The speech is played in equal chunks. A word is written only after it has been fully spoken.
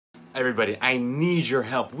Everybody, I need your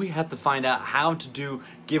help. We have to find out how to do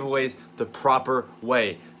giveaways the proper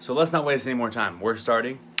way. So let's not waste any more time. We're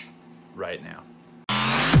starting right now.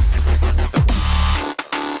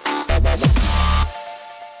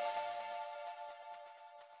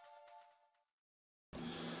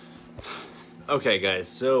 Okay guys,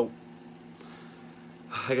 so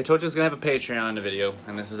like I told you, I was gonna have a Patreon video,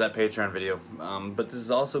 and this is that Patreon video. But this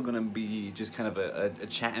is also gonna be just kind of a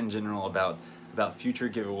chat in general about future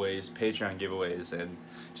giveaways, Patreon giveaways, and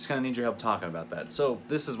just kind of need your help talking about that. So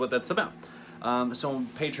this is what that's about. So on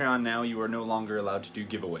Patreon now, you are no longer allowed to do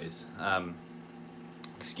giveaways.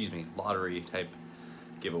 Excuse me, lottery type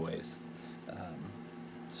giveaways.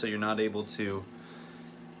 So you're not able to.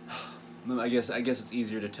 I guess it's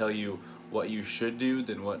easier to tell you what you should do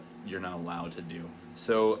than what you're not allowed to do.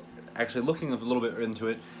 So actually looking a little bit into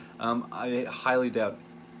it, I highly doubt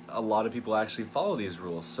a lot of people actually follow these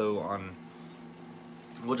rules. So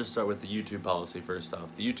we'll just start with the YouTube policy first off.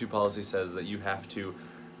 The YouTube policy says that you have to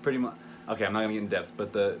pretty much, okay, I'm not gonna get in depth,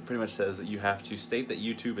 but pretty much says that you have to state that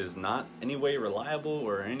YouTube is not any way reliable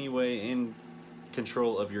or any way in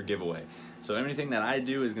control of your giveaway. So everything that I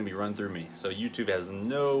do is gonna be run through me. So YouTube has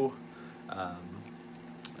no,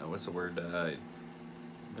 what's the word?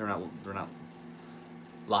 They're not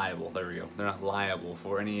liable. There we go. They're not liable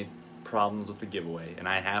for any problems with the giveaway, and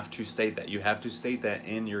I have to state that. You have to state that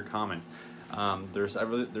in your comments. There's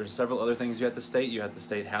several other things you have to state. You have to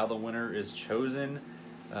state how the winner is chosen.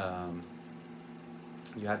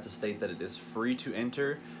 You have to state that it is free to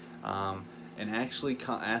enter, and actually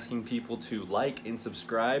asking people to like and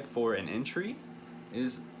subscribe for an entry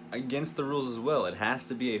is against the rules as well. It has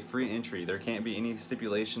to be a free entry. There can't be any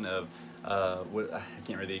stipulation of what, I can't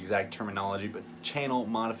remember the exact terminology, but channel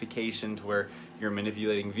modification to where you're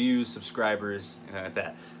manipulating views, subscribers, and like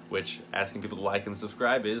that. Which asking people to like and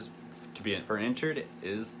subscribe is for entered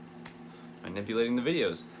is manipulating the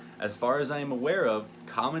videos. As far as I am aware of,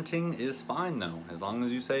 commenting is fine though, as long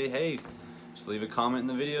as you say, hey, just leave a comment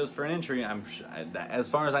in the videos for an entry. As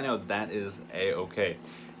far as I know, that is a-okay.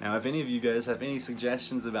 Now, if any of you guys have any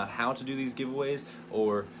suggestions about how to do these giveaways,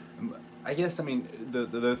 or I guess, I mean,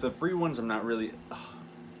 the free ones, I'm not really,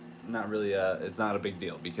 it's not a big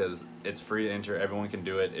deal because it's free to enter. Everyone can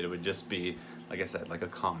do it. It would just be, like I said, like a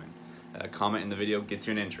comment. A comment in the video gets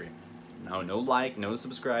you an entry. No like, no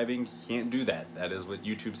subscribing. You can't do that. That is what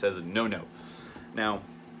YouTube says. No. Now,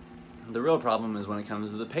 the real problem is when it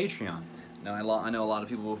comes to the Patreon. Now, I know a lot of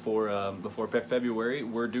people before February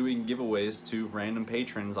were doing giveaways to random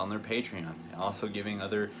patrons on their Patreon. Also giving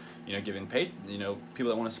other, people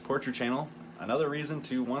that want to support your channel another reason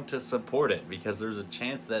to want to support it, because there's a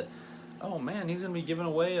chance that, oh man, he's gonna be giving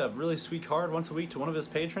away a really sweet card once a week to one of his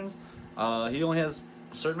patrons. He only has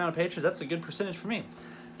a certain amount of patrons. That's a good percentage for me.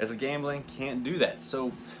 As a gambling, can't do that.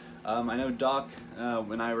 So I know Doc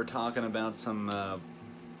and I were talking about some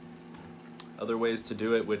other ways to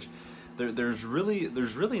do it, which there's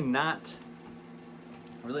really not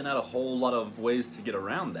a whole lot of ways to get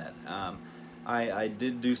around that. I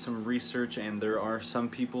did do some research, and there are some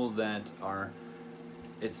people that are,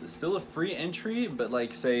 it's still a free entry, but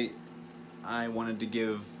like say I wanted to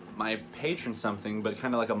give my patron something, but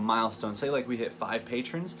kind of like a milestone, say like we hit 5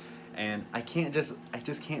 patrons, and I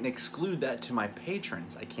just can't exclude that to my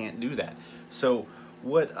patrons. I can't do that. So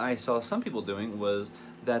what I saw some people doing was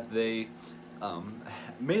that they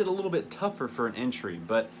made it a little bit tougher for an entry,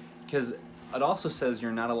 but because it also says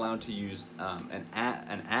you're not allowed to use an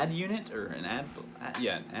ad unit or an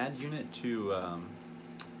ad unit to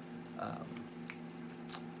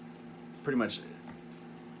pretty much.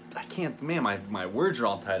 I can't, man, my words are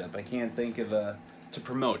all tied up. I can't think of to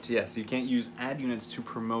promote. Yes, you can't use ad units to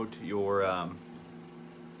promote your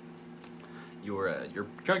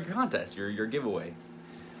contest, your giveaway.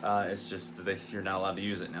 It's just you're not allowed to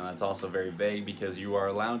use it. Now that's also very vague because you are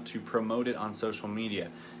allowed to promote it on social media.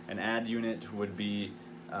 An ad unit would be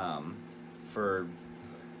for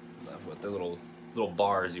what the little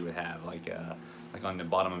bars you would have, like on the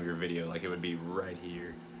bottom of your video, like it would be right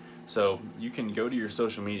here. So you can go to your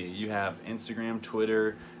social media. You have Instagram,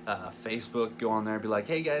 Twitter, Facebook. Go on there and be like,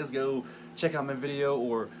 hey guys, go check out my video,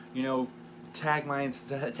 or tag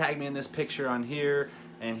me in this picture on here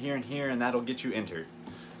and here and here, and that'll get you entered.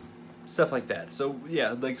 Stuff like that. So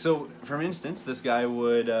yeah, like, so for instance, this guy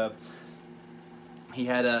would he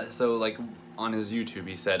had so like on his YouTube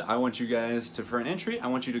he said, I want you guys to, for an entry, I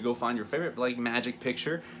want you to go find your favorite like magic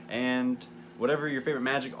picture and whatever your favorite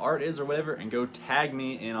magic art is or whatever, and go tag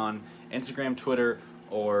me in on Instagram, Twitter,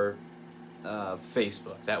 or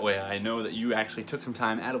Facebook. That way I know that you actually took some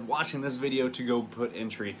time out of watching this video to go put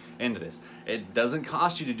entry into this. It doesn't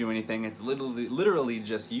cost you to do anything. It's literally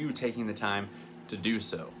just you taking the time to do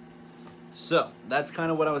so. So that's kind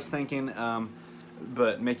of what I was thinking,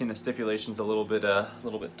 but making the stipulations a little bit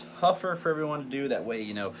tougher for everyone to do. That way,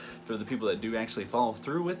 you know, for the people that do actually follow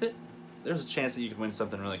through with it, there's a chance that you could win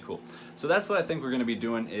something really cool. So that's what I think we're going to be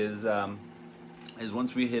doing is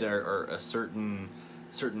once we hit our certain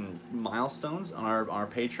milestones on our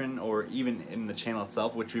Patreon, or even in the channel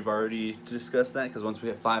itself, which we've already discussed that, because once we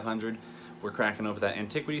hit 500, we're cracking open that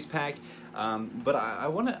Antiquities pack. But I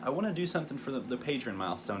want to do something for the Patreon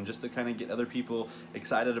milestone, just to kind of get other people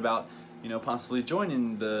excited about, you know, possibly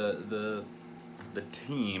joining the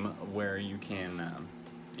team where you can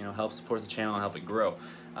you know, help support the channel and help it grow.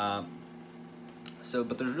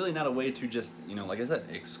 But there's really not a way to just, you know, like I said,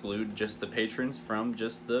 exclude just the patrons from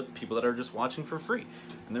just the people that are just watching for free.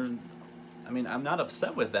 And I mean, I'm not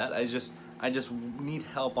upset with that. I just need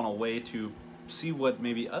help on a way to see what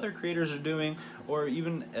maybe other creators are doing, or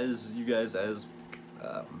even as you guys as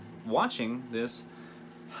watching this,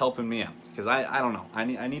 helping me out. Because I don't know.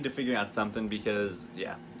 I need to figure out something, because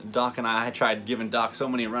yeah, Doc and I tried giving Doc so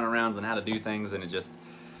many runarounds on how to do things, and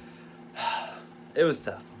it was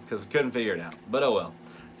tough, because we couldn't figure it out. But oh well.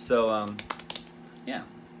 So yeah,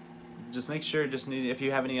 just make sure, if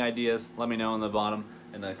you have any ideas, let me know in the bottom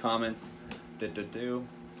in the comments. Well,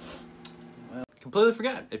 completely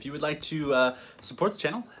forgot, if you would like to support the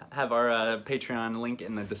channel, have our Patreon link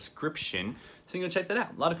in the description, so you can go check that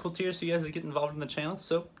out. A lot of cool tiers so you guys get involved in the channel.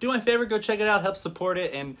 So do my favor, go check it out, help support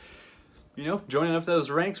it, and you know, joining up those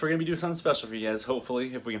ranks. We're gonna be doing something special for you guys,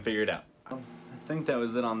 hopefully, if we can figure it out. I think that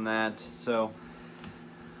was it on that. So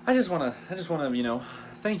I just wanna, you know,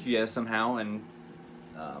 thank you guys somehow, and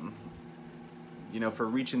you know, for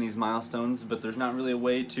reaching these milestones. But there's not really a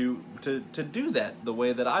way to do that the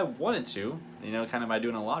way that I wanted to, you know, kind of by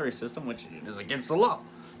doing a lottery system, which is against the law.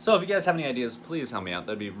 So if you guys have any ideas, please help me out.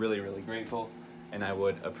 That'd be really, really grateful, and I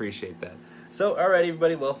would appreciate that. So, alright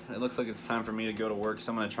everybody, well, it looks like it's time for me to go to work,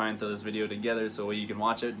 so I'm going to try and throw this video together so you can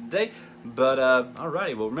watch it today. But,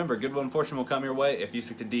 alrighty, well remember, good fortune will come your way if you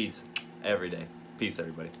stick to deeds every day. Peace,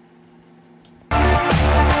 everybody.